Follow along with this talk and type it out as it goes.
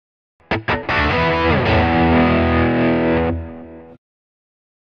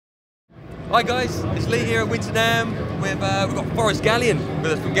Hi guys, it's Lee here at Winton Am. We've got Forrest Gallien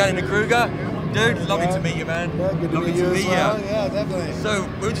with us from Gallien Krueger. Dude, lovely to meet you, man. Yeah, good to meet you as well. Yeah, definitely. So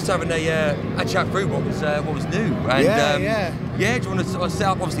we were just having a chat through what was new. And, yeah. Do you want to sort of set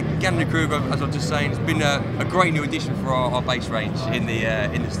up? Obviously, Gallien Krueger, as I was just saying, it's been a great new addition for our base range in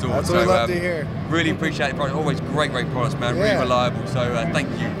the store. That's what we love to hear. Really appreciate the product. Always great products, man. Yeah. Really reliable. So thank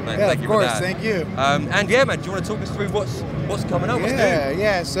you, man. Yeah, thank you of course. for that. Thank you. And yeah, man. Do you want to talk us through what's coming up? What's new?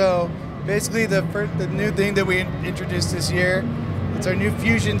 Yeah. So basically, the new thing that we introduced this year, it's our new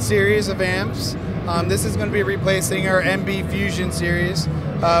Fusion series of amps. This is going to be replacing our MB Fusion series.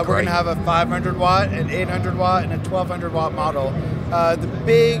 We're going to have a 500 watt, an 800 watt, and a 1200 watt model. The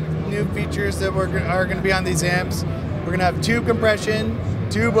big new features that are going to be on these amps, we're going to have tube compression,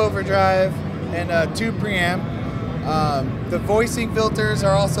 tube overdrive, and tube preamp. The voicing filters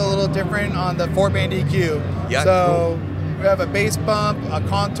are also a little different on the 4-band EQ. Yeah, so we have a bass bump, a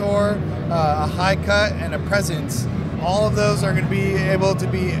contour, a high cut, and a presence. All of those are going to be able to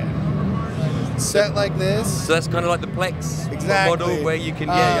be set like this. So that's kind of like the Plex model where you can,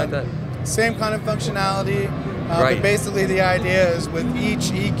 same kind of functionality. But basically the idea is with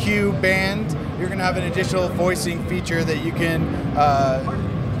each EQ band, you're going to have an additional voicing feature that you can,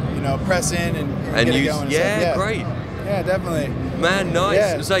 press in and get use. it going. Yeah, great. Yeah, definitely. Man, nice.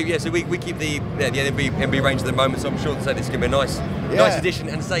 Yeah. So we keep the MB range at the moment. So I'm sure to say this is going to be a nice addition.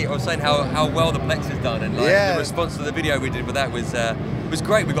 And I was saying how well the Plex has done, and the response to the video we did with that was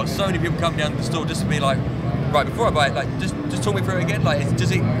great. We've got so many people come down to the store just to be like, right, before I buy it, just talk me through it again. Like,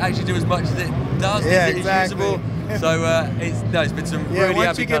 does it actually do as much as it does? Yeah, is it exactly. usable? So it's been some really once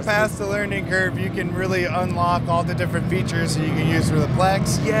happy you get customers. past the learning curve, you can really unlock all the different features that you can use for the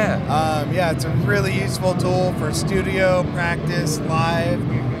Plex. Yeah. It's a really useful tool for studio, practice, live.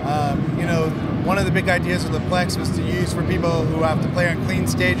 One of the big ideas with the Plex was to use for people who have to play on clean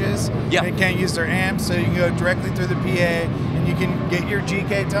stages. Yeah. They can't use their amps, so you can go directly through the PA and you can get your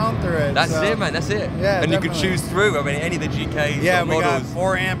GK tone through it. That's it, man. That's it. Yeah, and you can choose through. I mean, any of the GKs. Yeah, we models. got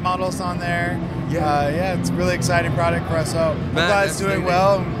 4 amp models on there. It's a really exciting product for us. So I'm glad it's doing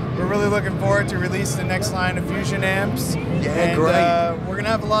well. We're really looking forward to release the next line of Fusion amps. Yeah, great. We're going to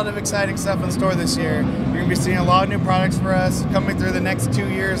have a lot of exciting stuff in store this year. You're going to be seeing a lot of new products for us coming through the next 2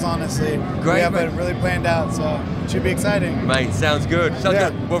 years, honestly. Great, we have it really planned out, so it should be exciting. Mate, sounds good.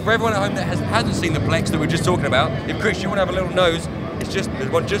 Good. Well, for everyone at home that hasn't seen the Plex that we were just talking about, if Chris, you want to have a little nose, there's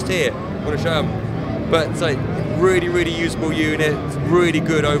one just here. I want to show them. But it's really, really usable unit, really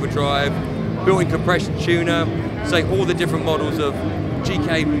good overdrive, built-in compression tuner, all the different models of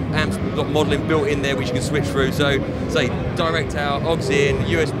GK amps modelling built in there which you can switch through. So direct out, aux in,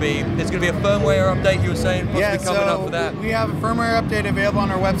 USB. There's going to be a firmware update, you were saying, possibly coming up for that. We have a firmware update available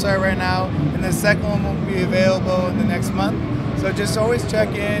on our website right now, and the second one will be available in the next month. So just always check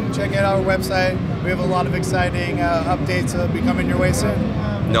out our website. We have a lot of exciting updates that will be coming your way soon.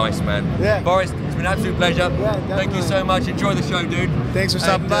 Nice, man. Yeah. Forrest, it's been an absolute pleasure. Yeah, thank you so much. Enjoy the show, dude. Thanks for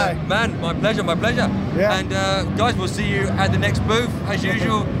stopping by. Man, my pleasure. Yeah. And guys, we'll see you at the next booth. As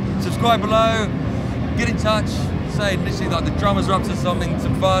usual, subscribe below, get in touch, say literally like the drummers are up to some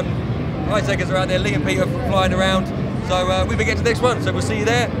fun. My takers are out there, Lee and Peter flying around. So we better get to the next one. So we'll see you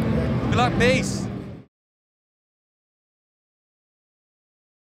there. Good luck, peace.